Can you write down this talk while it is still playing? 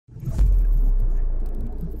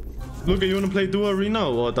Luka, you wanna play duo arena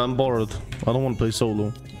or I'm bored? I don't wanna play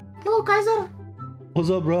solo. Yo, kejseR. What's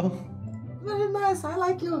up, bro? Very nice. I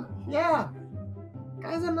like you. Yeah.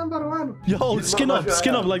 kejseR #1. Yo, skin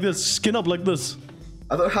up like this. Skin up like this.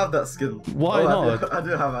 I don't have that skin. Why not? I do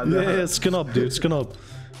have it. Yeah, skin up, dude. Skin up.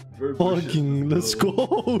 Fucking, let's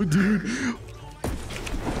go, dude.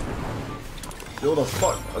 Yo, the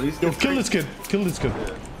fuck? Are these Yo, kill this kid. Kill this kid.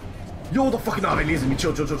 Yeah. Yo, the fucking army leaves me.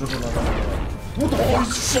 Chill. What the fuck? What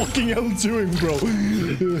is fucking hell doing, bro?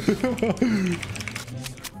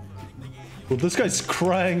 Well, this guy's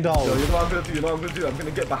crying down. Yo, you know what I'm gonna do? I'm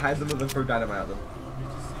gonna get behind them and then throw dynamite at them.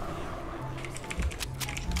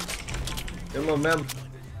 Come on, man.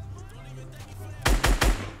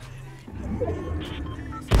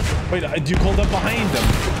 Wait, do you call that behind them?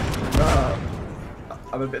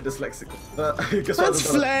 I'm a bit dyslexic. That's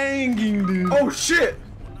flanking, dude. Oh shit!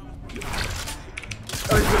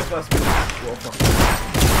 Oh, he's good first. What the fuck?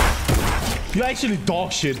 You actually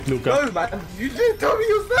dog shit, Luka. No, man. You didn't tell me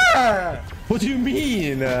he was there. What do you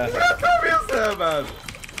mean? You didn't tell me he was there, man.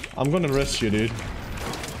 I'm gonna arrest you, dude.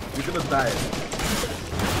 You're gonna die.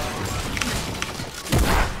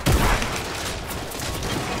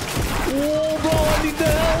 Oh, bro, I need the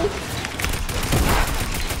help.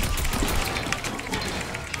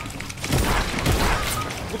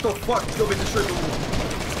 What the fuck? You got me destroyed the wall.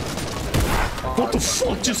 What the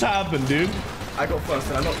fuck just happened, dude? I got first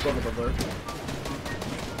and I knocked one of them, though.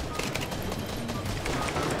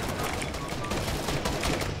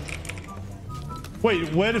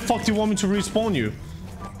 Wait, where the fuck do you want me to respawn you?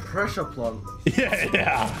 Pressure plant.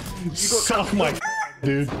 Yeah. Suck my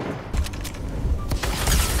dude.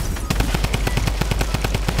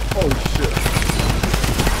 Oh shit.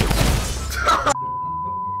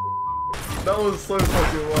 That was so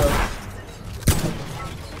fucking worse.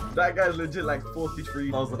 That guy's legit like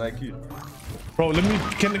 43,000 IQ. Bro, let me.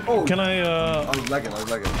 Can I? I was lagging.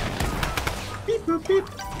 Beep boop beep.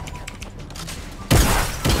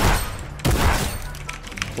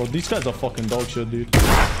 Bro, these guys are fucking dog shit, dude.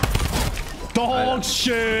 Dog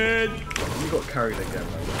shit! You got carried again,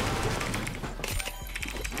 man.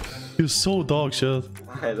 You're so dog shit.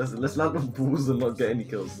 Hey, let's land on balls and not get any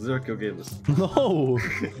kills. 0 kill gamers. No!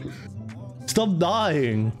 Stop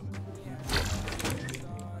dying!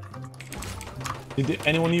 Did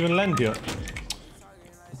anyone even land here?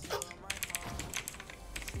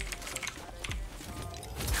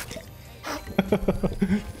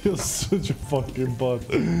 You're such a fucking bot.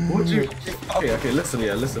 What do you... Okay, listen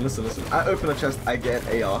here, listen. I open a chest, I get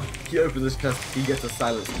an AR. He opens this chest, he gets a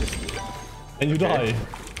silenced pistol. And you die?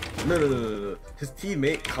 No. His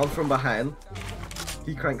teammate comes from behind.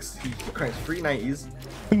 He cranks 3 90s.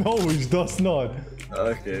 No, he does not.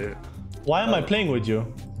 Okay. Why am I playing with you?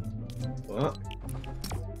 What?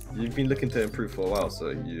 You've been looking to improve for a while, so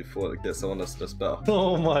you thought to get someone that's just better.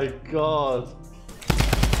 Oh my god.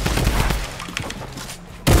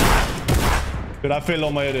 Dude, I failed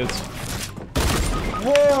all my edits.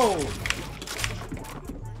 Whoa!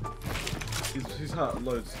 He's hurt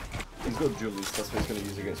loads. He's got jewelries, that's what he's gonna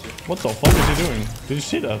use against you. What the fuck is he doing? Did you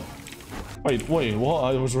see that? Wait, what?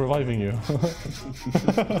 I was reviving you.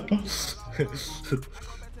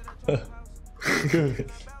 Good.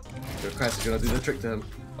 Yo, Christ, you're gonna do the trick to him.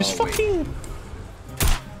 It's fucking...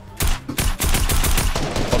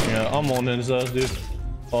 Fucking hell, I'm on his ass, dude.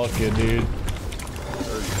 Fuck it, dude.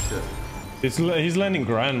 Holy shit. He's landing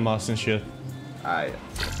grandmas and shit. Aye.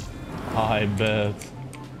 I bet.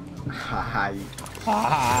 Hi.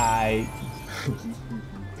 Hi.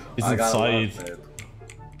 He's inside.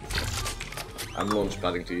 I'm launch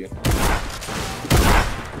padding to you.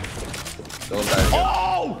 Don't die again.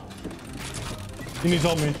 Oh! You need to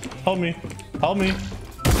help me. Help me. Help me.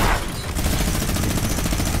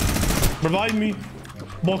 Revive me.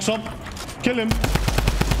 Box up. Kill him.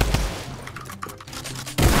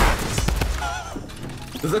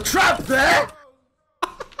 There's a trap there!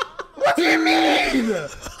 What do you mean? You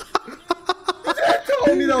didn't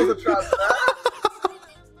tell me there was a trap there!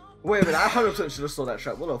 Wait a minute, I 100% should have saw that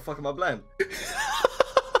trap. What the fuck am I blind?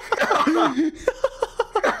 Come on.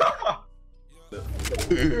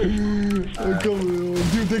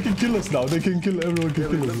 Dude, they can kill us now. They can kill everyone. Can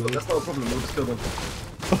kill us. That's not a problem. We'll just kill them.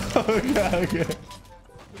 Okay.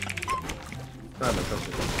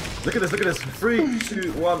 Look at this. 3,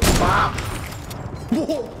 2, 1, bam!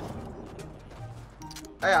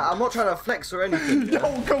 Hey, I'm not trying to flex or anything. Yo,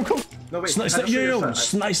 come. No, wait.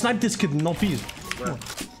 Snipe this kid in northeast.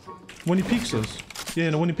 When he peeks us.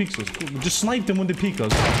 Yeah, no, when he peeks us. Just snipe them when they peek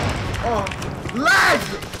us. Oh, lag!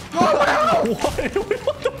 Oh, my health!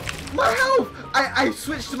 What the? My health! I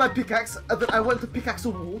switched to my pickaxe, and then I went to pickaxe a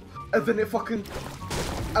wall, and then it fucking...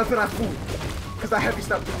 And then I fall. Because I heavy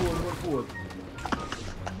snapped the ball and went forward.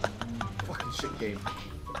 Fucking shit game. Do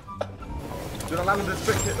you want to land on this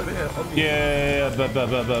brick hit over here? On me? Yeah, but.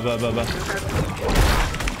 Okay,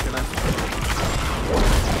 nice.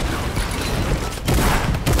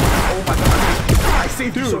 Oh my god. I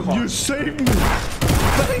saved you so Dude, hard. you saved me.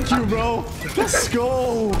 Thank you, bro. Let's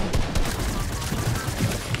go.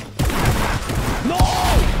 No!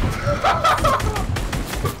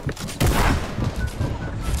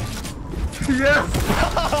 Yes!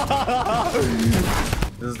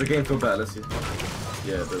 Does the game feel better? Let's see.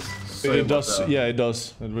 Yeah, it does. So It does. better. Yeah, it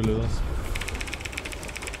does. It really does.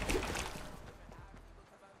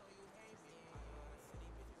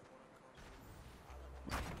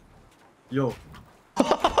 Yo.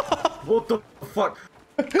 What the fuck?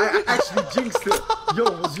 I actually jinxed it. Yo,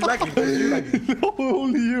 was you lagging? Was you lagging? No,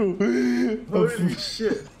 only you. Holy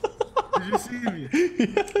shit. Did you see me?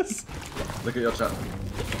 Yes. Look at your chat.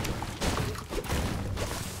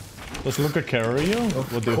 Does Luka carry you?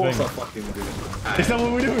 What do you Of course think? I fucking do. Is that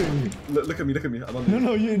what we're doing? Look at me, look at me. I'm on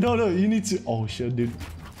No, you need to. Oh shit, dude.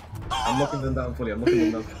 I'm knocking them down fully. I'm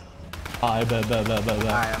knocking them down. I bet.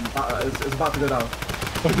 It's about to go down.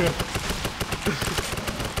 Okay.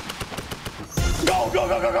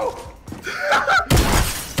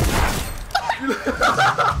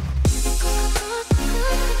 Go!